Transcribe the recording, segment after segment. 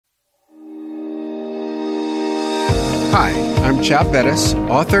Hi, I'm Chap Bettis,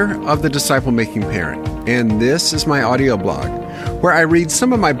 author of The Disciple Making Parent, and this is my audio blog, where I read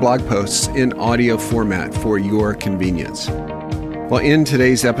some of my blog posts in audio format for your convenience. Well, in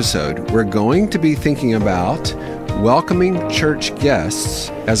today's episode, we're going to be thinking about welcoming church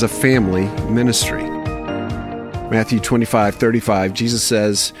guests as a family ministry. Matthew 25:35, Jesus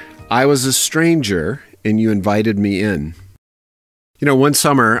says, "I was a stranger, and you invited me in." You know, one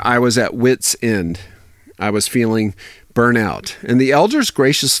summer, I was at wit's end. I was feeling burnout, and the elders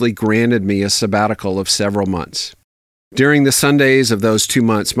graciously granted me a sabbatical of several months. During the Sundays of those 2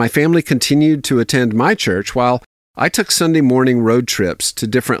 months, my family continued to attend my church while I took Sunday morning road trips to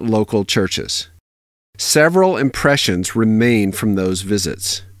different local churches. Several impressions remain from those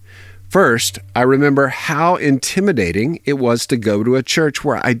visits. First, I remember how intimidating it was to go to a church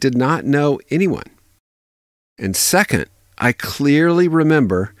where I did not know anyone. And second, I clearly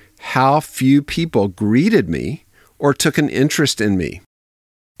remember how few people greeted me or took an interest in me.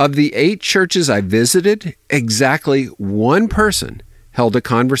 Of the 8 churches I visited, exactly one person held a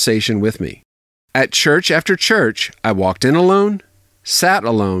conversation with me. At church after church, I walked in alone, sat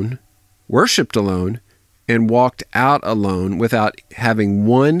alone, worshiped alone, and walked out alone without having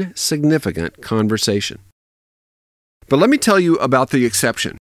one significant conversation. But let me tell you about the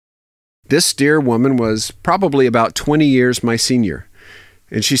exception. This dear woman was probably about 20 years my senior,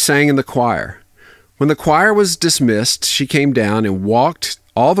 and she sang in the choir. When the choir was dismissed, she came down and walked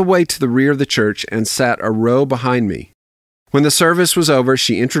all the way to the rear of the church and sat a row behind me. When the service was over,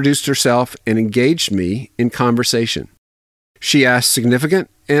 she introduced herself and engaged me in conversation. She asked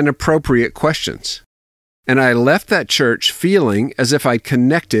significant and appropriate questions, and I left that church feeling as if I'd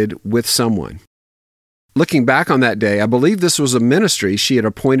connected with someone. Looking back on that day, I believe this was a ministry she had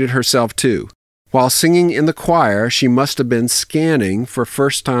appointed herself to. While singing in the choir, she must have been scanning for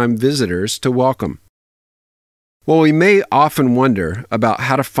first-time visitors to welcome. Well, we may often wonder about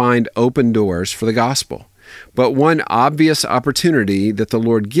how to find open doors for the gospel, but one obvious opportunity that the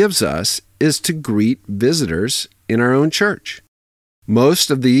Lord gives us is to greet visitors in our own church. Most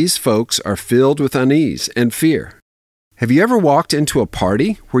of these folks are filled with unease and fear. Have you ever walked into a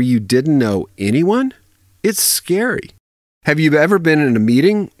party where you didn't know anyone? It's scary. Have you ever been in a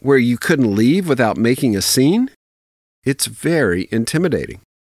meeting where you couldn't leave without making a scene? It's very intimidating.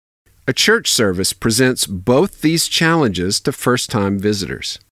 A church service presents both these challenges to first-time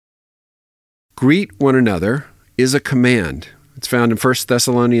visitors. Greet one another is a command. It's found in 1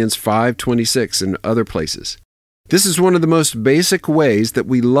 Thessalonians 5:26 and other places. This is one of the most basic ways that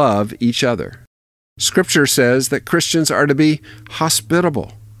we love each other. Scripture says that Christians are to be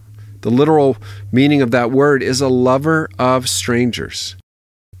hospitable. The literal meaning of that word is a lover of strangers.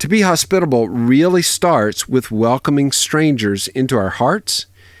 To be hospitable really starts with welcoming strangers into our hearts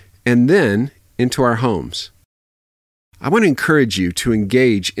and then into our homes. I want to encourage you to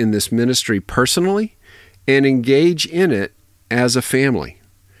engage in this ministry personally and engage in it as a family.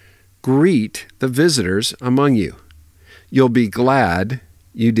 Greet the visitors among you. You'll be glad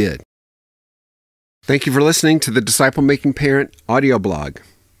you did. Thank you for listening to the Disciple Making Parent audio blog.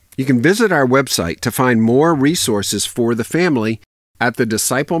 You can visit our website to find more resources for the family at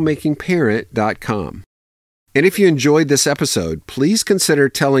thedisciplemakingparent.com. And if you enjoyed this episode, please consider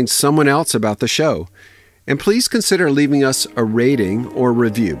telling someone else about the show. And please consider leaving us a rating or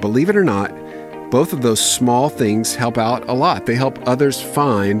review. Believe it or not, both of those small things help out a lot. They help others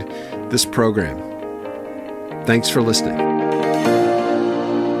find this program. Thanks for listening.